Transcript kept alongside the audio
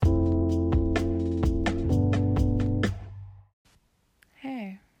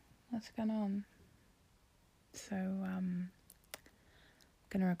what's going on? So, I'm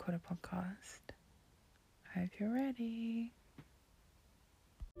gonna record a podcast. I hope you're ready.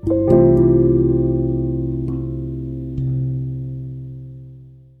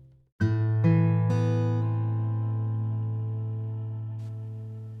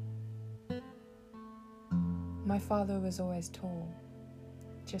 My father was always tall,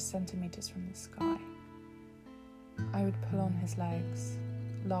 just centimetres from the sky. I would pull on his legs,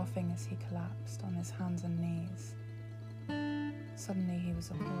 laughing as he collapsed on his hands and knees. Suddenly he was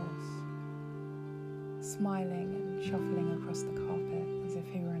a horse, smiling and shuffling across the carpet as if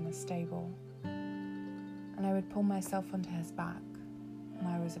he were in a stable. And I would pull myself onto his back, and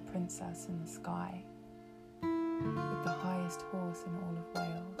I was a princess in the sky, with the highest horse in all of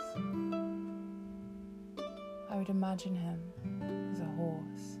Wales. I would imagine him as a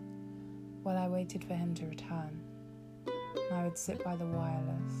horse while I waited for him to return. And I would sit by the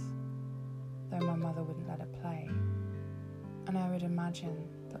wireless, though my mother wouldn't let it play. And I would imagine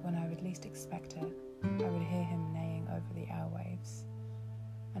that when I would least expect it, I would hear him neighing over the airwaves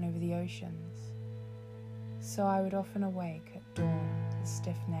and over the oceans. So I would often awake at dawn with a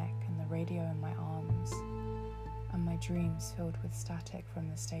stiff neck and the radio in my arms, and my dreams filled with static from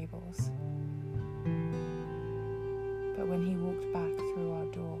the stables. But when he walked back through our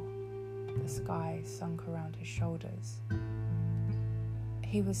door, the sky sunk around his shoulders.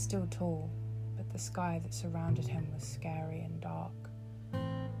 He was still tall, but the sky that surrounded him was scary and dark,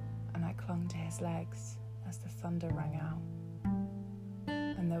 and I clung to his legs as the thunder rang out,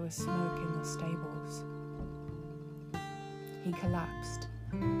 and there was smoke in the stables. He collapsed,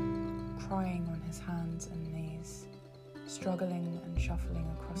 crying on his hands and knees, struggling and shuffling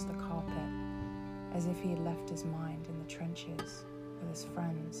across the carpet as if he had left his mind in the trenches with his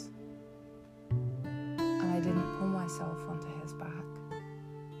friends. And I didn't pull myself onto his back,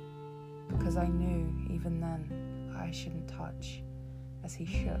 because I knew even then I shouldn't touch as he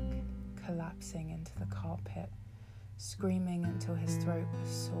shook, collapsing into the carpet, screaming until his throat was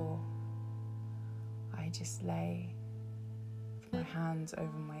sore. I just lay with my hands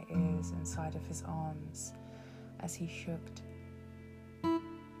over my ears inside of his arms as he shook, and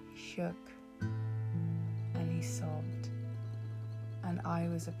he sobbed, and I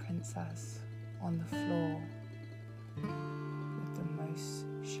was a princess on the floor with the most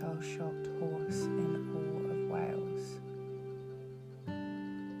shell-shocked horse in all of Wales.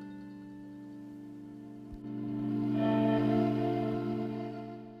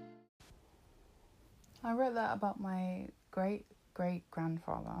 I wrote that about my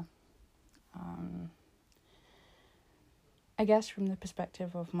great-great-grandfather. I guess from the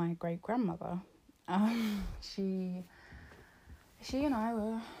perspective of my great-grandmother. She and I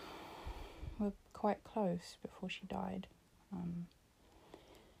were quite close before she died.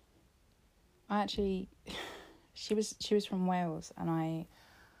 She was from Wales, and I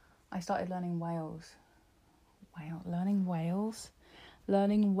started learning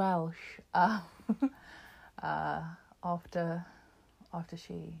learning Welsh after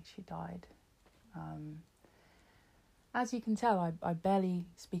she died. As you can tell, I barely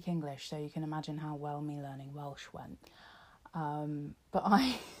speak English, so you can imagine how well me learning Welsh went. But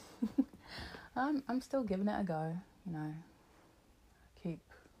I'm still giving it a go, keep,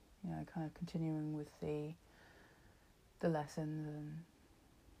 kind of continuing with the lessons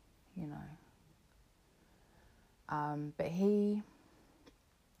and, but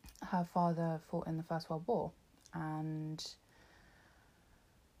her father fought in the First World War, and,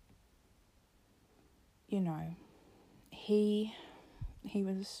 he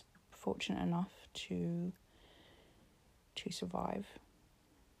was fortunate enough to survive,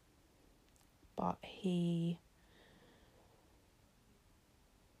 but he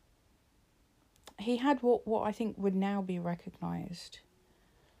had what I think would now be recognised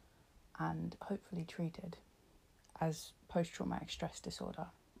and hopefully treated as post-traumatic stress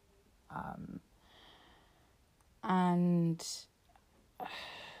disorder. And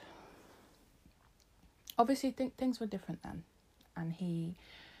obviously things were different then, and he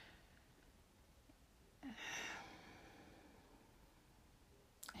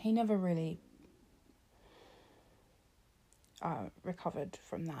never really recovered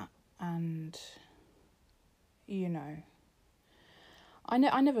from that. And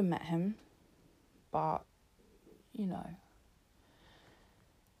I never met him, but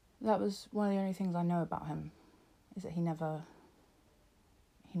that was one of the only things I know about him, is that he never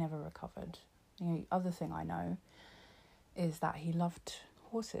recovered. The other thing I know is that he loved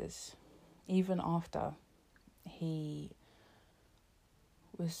horses, even after he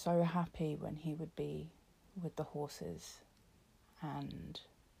was so happy when he would be with the horses, and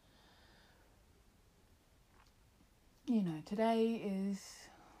today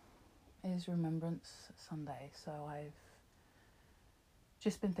is Remembrance Sunday, so I've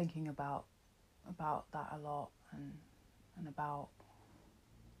just been thinking about that a lot and about,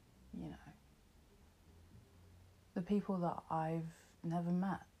 the people that I've never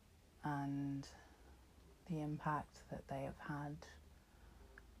met and the impact that they have had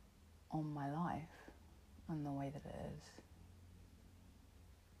on my life and the way that it is.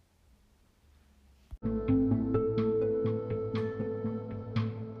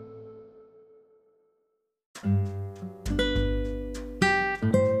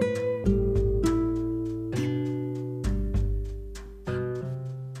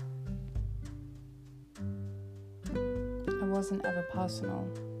 It wasn't ever personal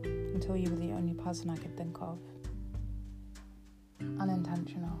until you were the only person I could think of.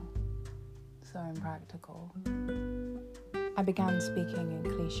 Unintentional, so impractical. I began speaking in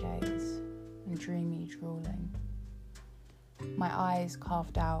cliches and dreamy drooling. My eyes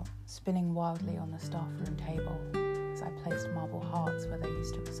carved out, spinning wildly on the staff room table as I placed marble hearts where they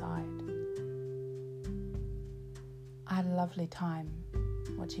used to reside. I had a lovely time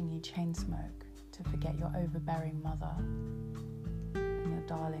watching you chain smoke to forget your overbearing mother and your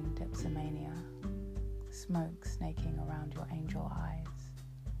darling dipsomania, smoke snaking around your angel eyes.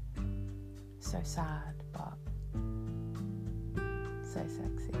 So sad, but so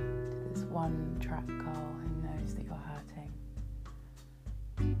sexy to this one-track girl who knows that you're hurting,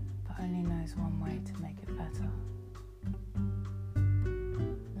 but only knows one way to make it better.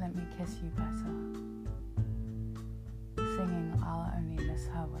 Let me kiss you better, singing I'll only miss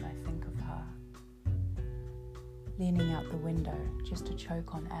her when I think of her, leaning out the window just to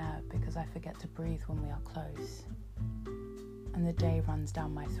choke on air because I forget to breathe when we are close, and the day runs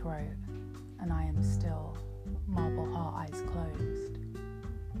down my throat and I am still, marble heart eyes closed,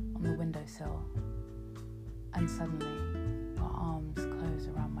 on the windowsill, and suddenly your arms close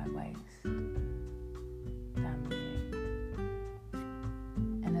around my waist. Damn you.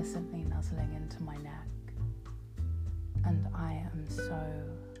 Innocently nuzzling into my neck, and I am so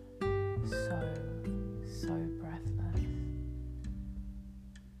breathless.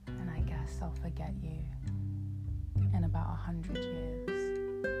 And I guess I'll forget you in about 100 years.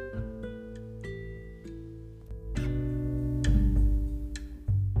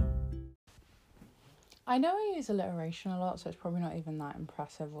 I know I use alliteration a lot, so it's probably not even that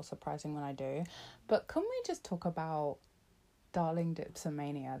impressive or surprising when I do, but can we just talk about darling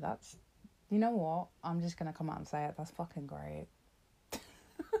dipsomania? That's, you know what, I'm just gonna come out and say it, that's fucking great.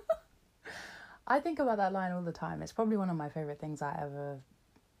 I think about that line all the time. It's probably one of my favourite things I've ever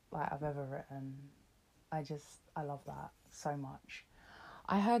written. I love that so much.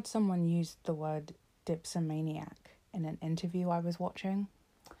 I heard someone use the word dipsomaniac in an interview I was watching,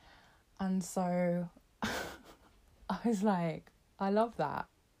 and so I was like, I love that.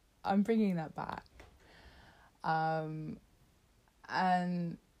 I'm bringing that back. And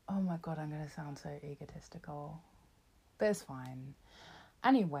oh my God, I'm going to sound so egotistical, but it's fine.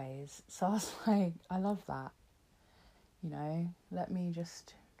 Anyways, so I was like, I love that. Let me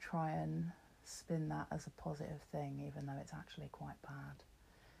just try and spin that as a positive thing, even though it's actually quite bad.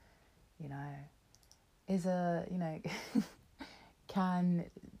 Can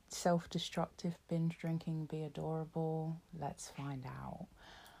self-destructive binge drinking be adorable? Let's find out.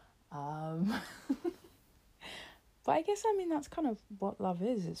 But I guess, that's kind of what love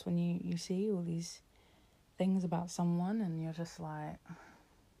is. It's when you see all these things about someone and you're just like,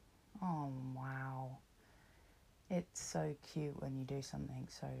 oh wow, it's so cute when you do something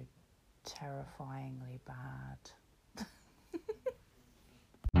so terrifyingly bad.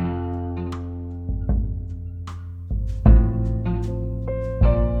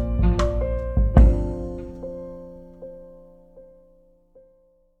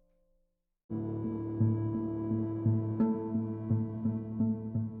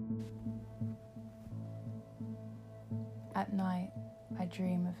 At night, I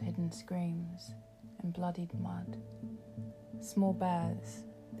dream of hidden screams and bloodied mud. Small bears,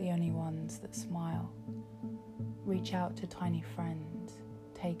 the only ones that smile, reach out to tiny friends,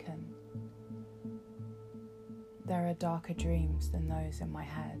 taken. There are darker dreams than those in my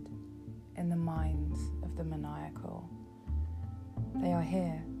head, in the minds of the maniacal. They are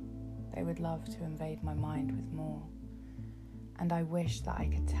here. They would love to invade my mind with more. And I wish that I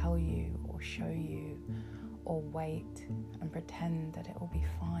could tell you or show you or wait and pretend that it will be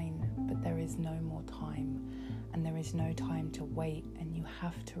fine, but there is no more time, and there is no time to wait, and you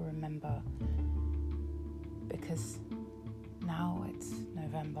have to remember, because now it's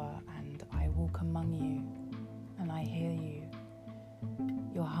November and I walk among you and I hear you,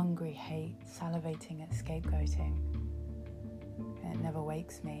 your hungry hate salivating at scapegoating, it never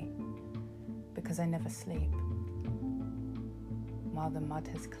wakes me, because I never sleep. While the mud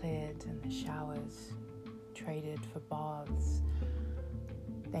has cleared and the showers traded for baths,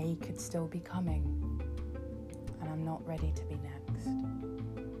 they could still be coming, and I'm not ready to be next.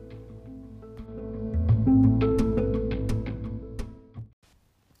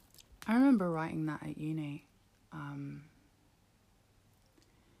 I remember writing that at uni, and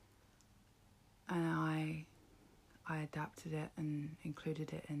I adapted it and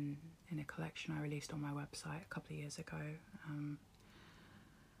included it in a collection I released on my website a couple of years ago.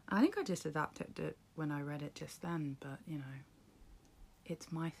 I think I just adapted it when I read it just then, but you know, it's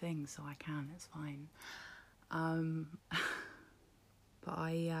my thing, so I can, it's fine. But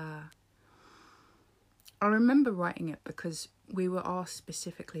I remember writing it because we were asked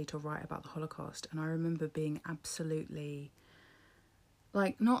specifically to write about the Holocaust, and I remember being absolutely,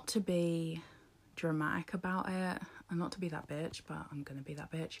 like, not to be dramatic about it, and not to be that bitch, but I'm gonna be that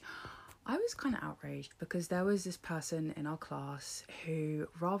bitch. I was kind of outraged because there was this person in our class who,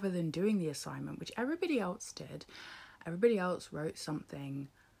 rather than doing the assignment, which everybody else did, everybody else wrote something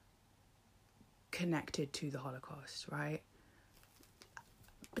connected to the Holocaust, right?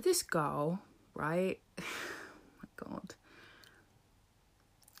 But this girl, right, oh my God,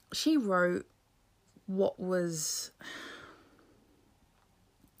 she wrote what was...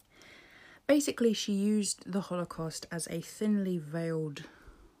 Basically, she used the Holocaust as a thinly veiled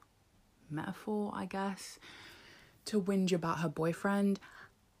metaphor, I guess, to whinge about her boyfriend.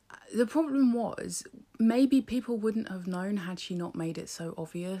 The problem was, maybe people wouldn't have known had she not made it so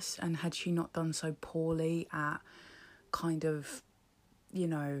obvious, and had she not done so poorly at kind of, you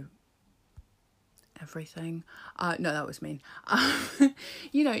know, everything. No, that was mean.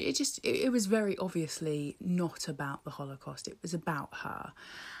 You know, it was very obviously not about the Holocaust. It was about her.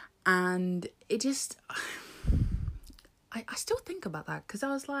 And it just... I still think about that, because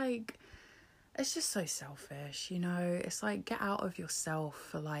I was like, it's just so selfish, you know? It's like, get out of yourself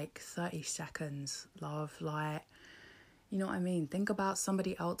for like 30 seconds, love. Like, you know what I mean? Think about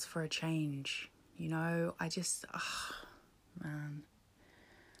somebody else for a change, you know? Man.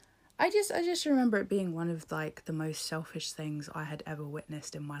 I just remember it being one of like the most selfish things I had ever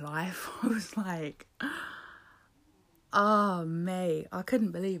witnessed in my life. I was like, oh, mate, I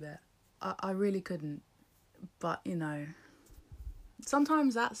couldn't believe it. I really couldn't. But, you know,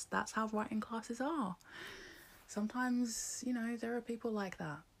 sometimes that's how writing classes are. Sometimes, you know, there are people like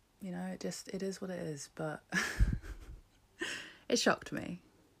that. You know, it is what it is. But it shocked me.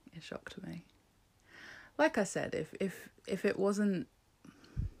 It shocked me. Like I said, if it wasn't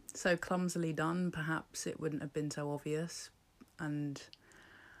so clumsily done, perhaps it wouldn't have been so obvious, and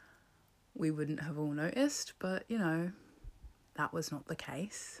we wouldn't have all noticed. But, you know, that was not the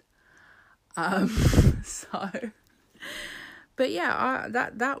case. So, but yeah,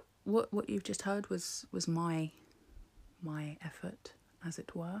 that what you've just heard was my effort, as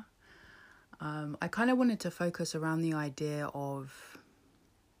it were. I kind of wanted to focus around the idea of,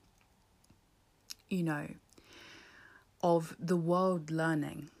 you know, of the world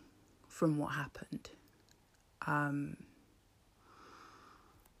learning from what happened.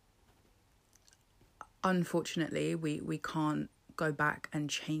 Unfortunately, we can't go back and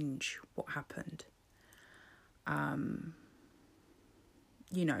change what happened.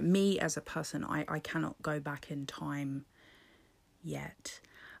 You know, me as a person, I cannot go back in time yet.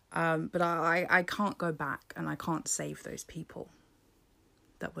 But I can't go back, and I can't save those people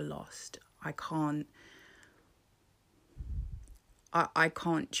that were lost. I can't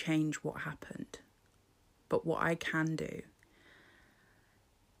change what happened. But what I can do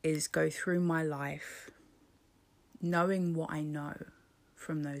is go through my life knowing what I know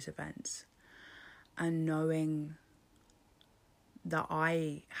from those events, and knowing that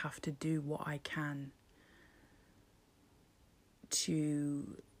I have to do what I can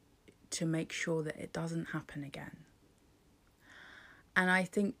to make sure that it doesn't happen again. And I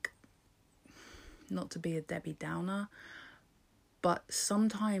think, not to be a Debbie Downer, but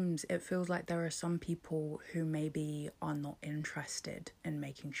sometimes it feels like there are some people who maybe are not interested in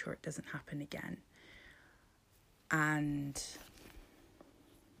making sure it doesn't happen again. And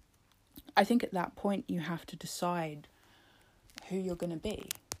I think at that point you have to decide who you're going to be.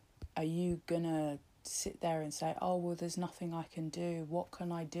 Are you going to sit there and say, oh, well, there's nothing I can do. What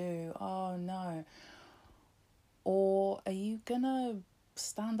can I do? Oh, no. Or are you going to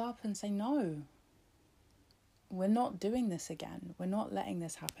stand up and say, no, we're not doing this again. We're not letting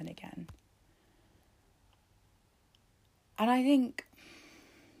this happen again. And I think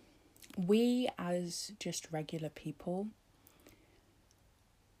we, as just regular people,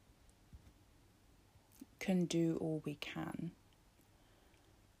 can do all we can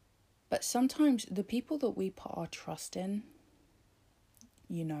But sometimes the people that we put our trust in,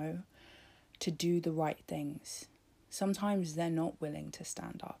 to do the right things, sometimes they're not willing to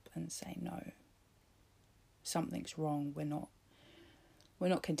stand up and say, no, something's wrong. We're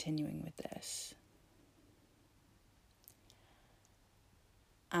not continuing with this.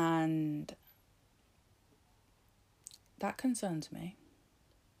 And that concerns me,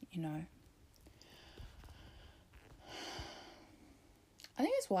 I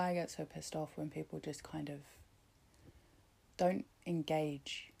think it's why I get so pissed off when people just kind of don't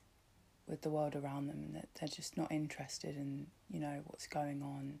engage with the world around them, that they're just not interested in, what's going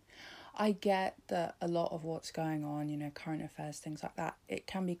on. I get that a lot of what's going on, current affairs, things like that, it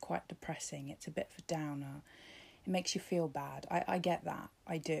can be quite depressing. It's a bit of a downer. It makes you feel bad. I get that.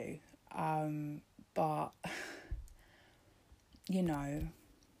 I do. But,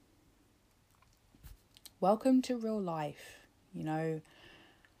 welcome to real life.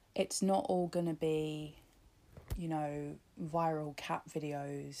 It's not all going to be, viral cat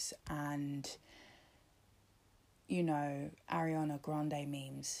videos and, Ariana Grande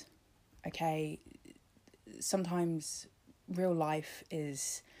memes. Okay? Sometimes real life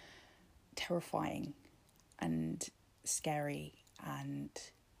is terrifying and scary and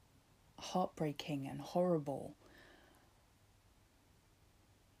heartbreaking and horrible.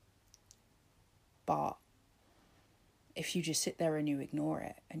 But if you just sit there and you ignore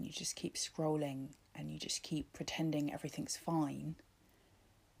it and you just keep scrolling and you just keep pretending everything's fine,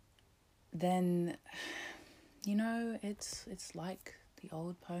 then, it's like the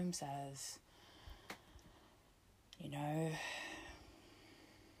old poem says,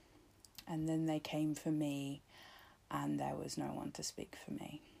 and then they came for me and there was no one to speak for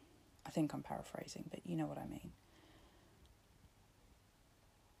me. I think I'm paraphrasing, but you know what I mean.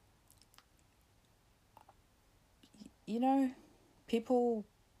 People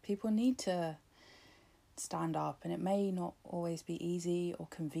need to stand up, and it may not always be easy or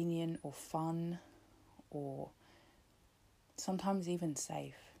convenient or fun or sometimes even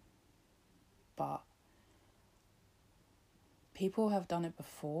safe, but people have done it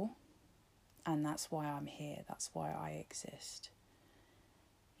before, and that's why I'm here. That's why I exist.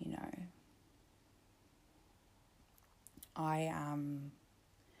 I am,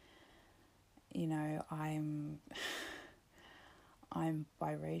 I'm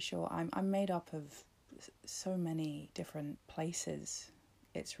biracial. I'm made up of so many different places.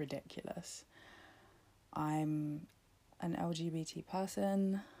 It's ridiculous. I'm an LGBT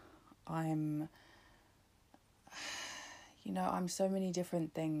person. I'm so many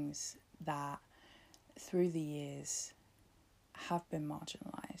different things that through the years have been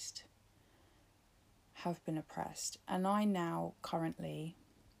marginalised, have been oppressed. And I now currently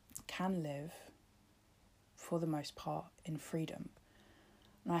can live, for the most part, in freedom.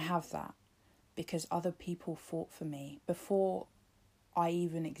 And I have that because other people fought for me. Before I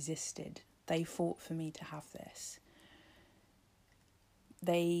even existed, they fought for me to have this.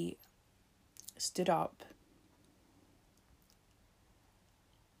 They stood up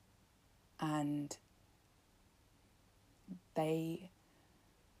and they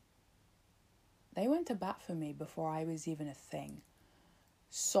went to bat for me before I was even a thing.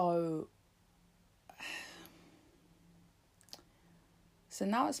 So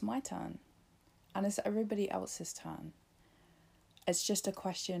now it's my turn, and it's everybody else's turn. It's just a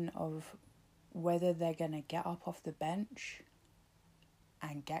question of whether they're going to get up off the bench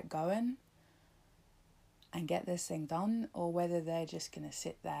and get going and get this thing done, or whether they're just going to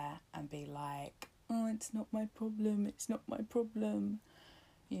sit there and be like, oh, it's not my problem,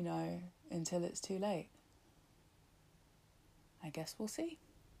 until it's too late. I guess we'll see.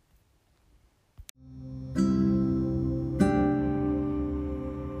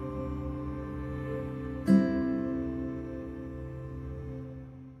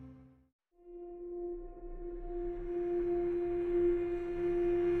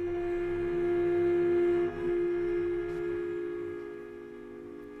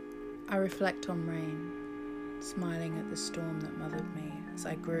 I reflect on rain, smiling at the storm that mothered me as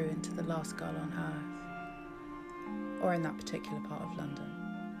I grew into the last girl on earth, or in that particular part of London.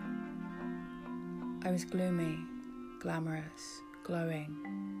 I was gloomy, glamorous,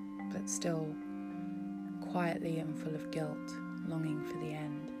 glowing, but still quietly and full of guilt, longing for the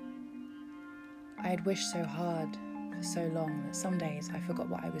end. I had wished so hard for so long that some days I forgot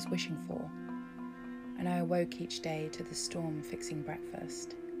what I was wishing for, and I awoke each day to the storm fixing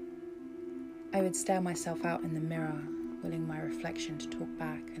breakfast. I would stare myself out in the mirror, willing my reflection to talk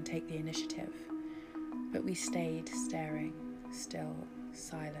back and take the initiative. But we stayed staring, still,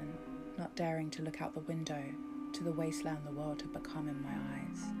 silent, not daring to look out the window to the wasteland the world had become in my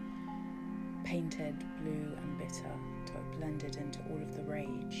eyes. painted blue and bitter to have blended into all of the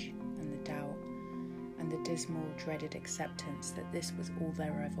rage and the doubt and the dismal, dreaded acceptance that this was all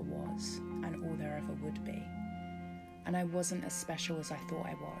there ever was and all there ever would be. And I wasn't as special as I thought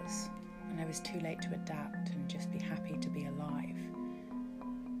I was, and I was too late to adapt and just be happy to be alive.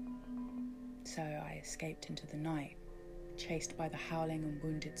 So I escaped into the night, chased by the howling and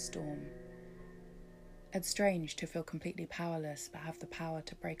wounded storm. It's strange to feel completely powerless but have the power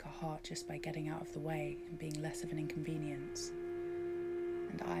to break a heart just by getting out of the way and being less of an inconvenience.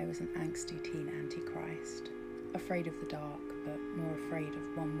 And I was an angsty teen antichrist, afraid of the dark but more afraid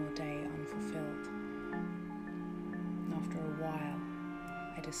of one more day unfulfilled. And after a while,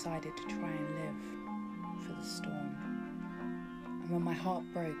 I decided to try and live for the storm. And when my heart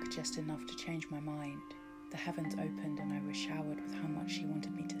broke just enough to change my mind, the heavens opened and I was showered with how much she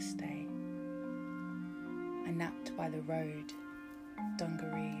wanted me to stay. I napped by the road,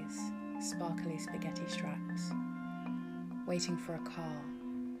 dungarees, sparkly spaghetti straps, waiting for a car,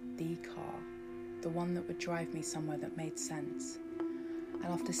 the one that would drive me somewhere that made sense. And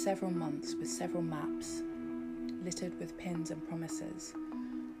after several months with several maps, littered with pins and promises,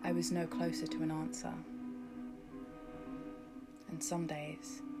 I was no closer to an answer. And some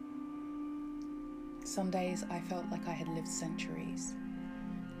days I felt like I had lived centuries,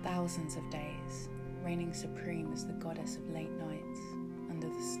 thousands of days, reigning supreme as the goddess of late nights, under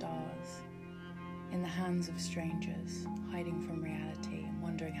the stars, in the hands of strangers, hiding from reality and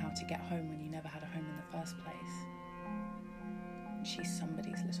wondering how to get home when you never had a home in the first place. And she's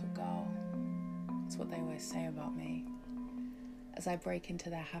somebody's little girl. That's what they always say about me. As I break into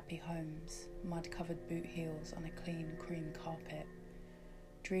their happy homes, mud-covered boot heels on a clean cream carpet,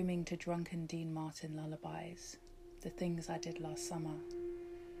 dreaming to drunken Dean Martin lullabies, the things I did last summer,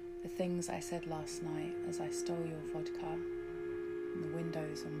 the things I said last night as I stole your vodka, and the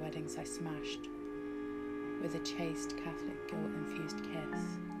windows on weddings I smashed, with a chaste Catholic guilt-infused kiss.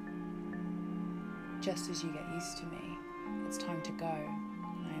 Just as you get used to me, it's time to go,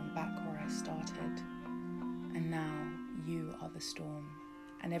 and I am back where I started. And now you are the storm,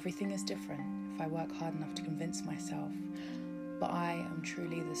 and everything is different if I work hard enough to convince myself. But I am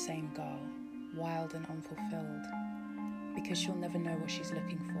truly the same girl, wild and unfulfilled, because she'll never know what she's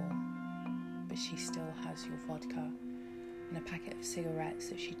looking for, but she still has your vodka and a packet of cigarettes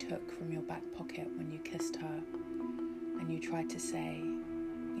that she took from your back pocket when you kissed her, and you tried to say,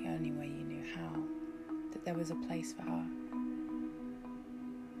 the only way you knew how, that there was a place for her.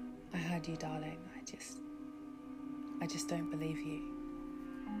 I heard you, darling. I just don't believe you.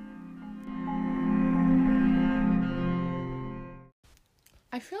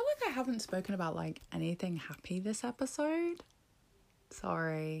 I feel like I haven't spoken about anything happy this episode.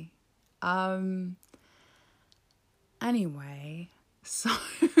 Sorry. Anyway, so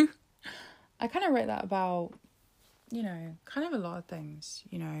I kind of wrote that about, kind of a lot of things,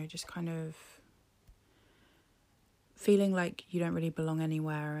 just kind of feeling like you don't really belong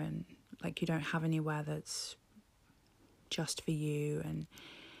anywhere and like you don't have anywhere that's just for you. And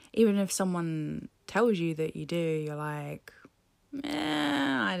even if someone tells you that you do, you're like,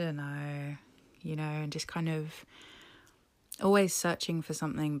 I don't know, and just kind of always searching for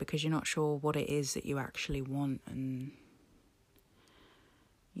something because you're not sure what it is that you actually want, and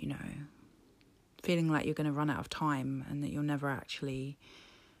feeling like you're going to run out of time and that you'll never actually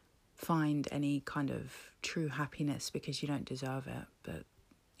find any kind of true happiness because you don't deserve it, but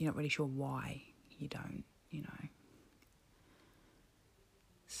you're not really sure why you don't,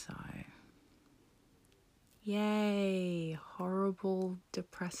 So, yay, horrible,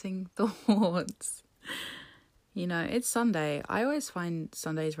 depressing thoughts. It's Sunday. I always find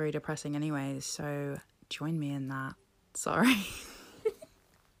Sundays very depressing anyways, so join me in that. Sorry.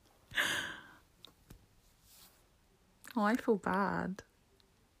 Oh, I feel bad.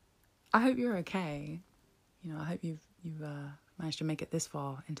 I hope you're okay. I hope you've managed to make it this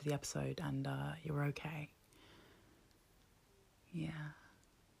far into the episode and you're okay. Yeah.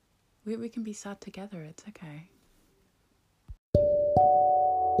 We can be sad together. It's okay.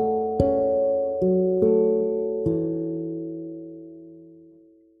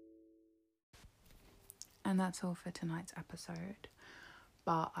 And that's all for tonight's episode.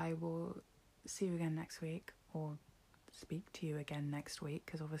 But I will see you again next week, or speak to you again next week,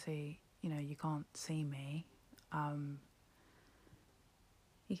 because obviously, you can't see me.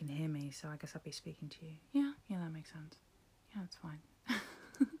 You can hear me, so I guess I'll be speaking to you. Yeah, that makes sense. Yeah, it's fine.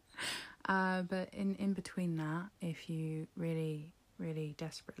 But in between that, if you really, really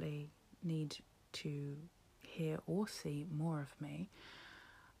desperately need to hear or see more of me,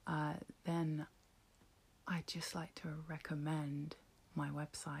 then I'd just like to recommend my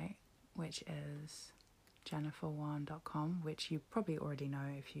website, which is jenniferwan.com, which you probably already know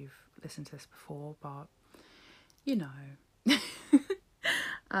if you've listened to this before, but you know.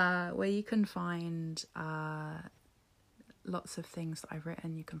 Where you can find lots of things that I've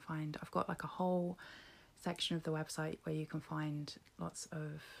written. I've got like a whole section of the website where you can find lots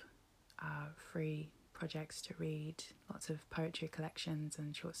of free projects to read, lots of poetry collections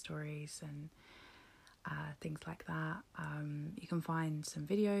and short stories and things like that. You can find some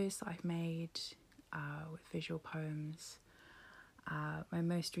videos that I've made with visual poems. My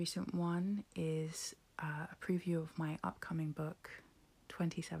most recent one is a preview of my upcoming book,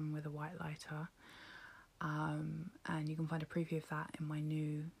 27 with a White Lighter. And you can find a preview of that in my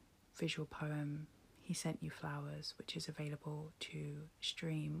new visual poem, He Sent You Flowers, which is available to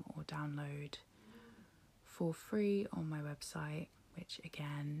stream or download for free on my website, which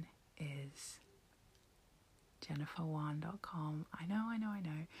again is jenniferwan.com. I know.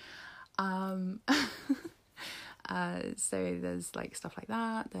 So there's like stuff like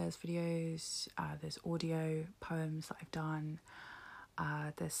that. There's videos, there's audio poems that I've done.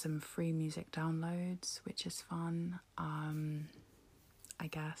 There's some free music downloads, which is fun. I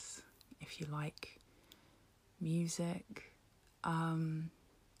guess if you like music. Did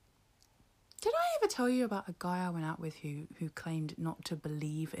I ever tell you about a guy I went out with who claimed not to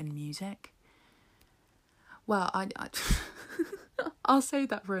believe in music? Well, I I'll save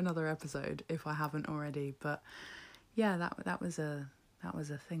that for another episode if I haven't already. But yeah, that was a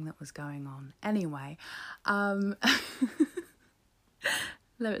thing that was going on. Anyway,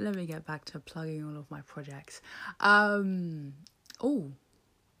 let me get back to plugging all of my projects.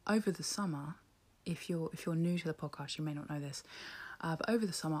 Over the summer, if you're new to the podcast, you may not know this, but over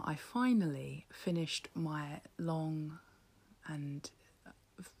the summer I finally finished my long and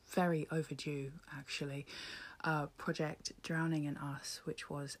very overdue, actually, project Drowning in Us, which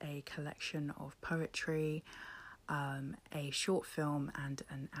was a collection of poetry, a short film and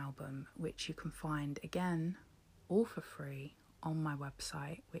an album, which you can find again all for free on my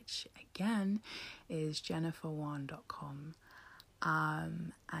website, which again is jenniferwan.com.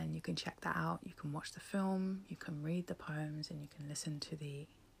 And you can check that out. You can watch the film, you can read the poems, and you can listen to the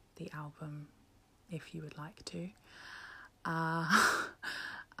album if you would like to.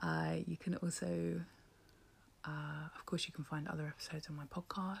 You can also, of course, you can find other episodes on my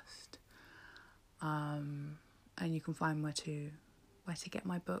podcast, and you can find where to get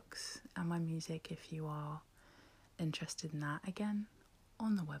my books and my music if you are interested in that, again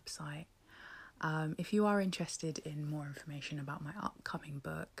on the website. If you are interested in more information about my upcoming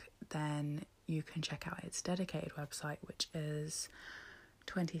book, then you can check out its dedicated website, which is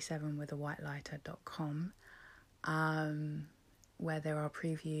 27withawhitelighter.com, where there are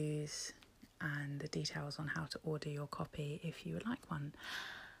previews and the details on how to order your copy if you would like one.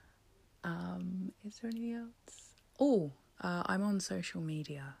 Is there anything else? I'm on social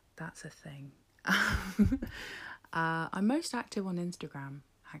media. That's a thing. I'm most active on Instagram,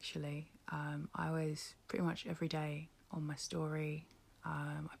 actually. I always, pretty much every day on my story,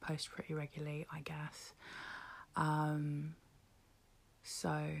 I post pretty regularly, I guess.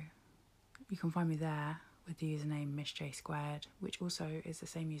 So you can find me there with the username MissJ2, which also is the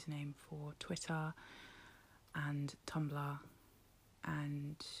same username for Twitter and Tumblr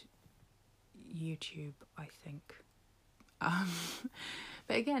and YouTube, I think.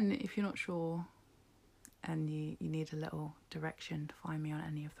 But again, if you're not sure and you need a little direction to find me on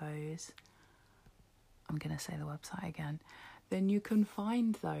any of those, I'm going to say the website again, then you can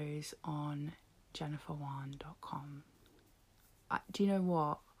find those on jenniferwan.com. Do you know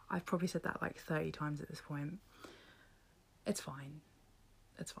what? I've probably said that like 30 times at this point. It's fine.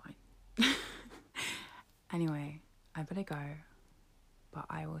 Anyway, I better go, but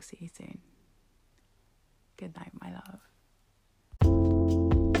I will see you soon. Good night, my love.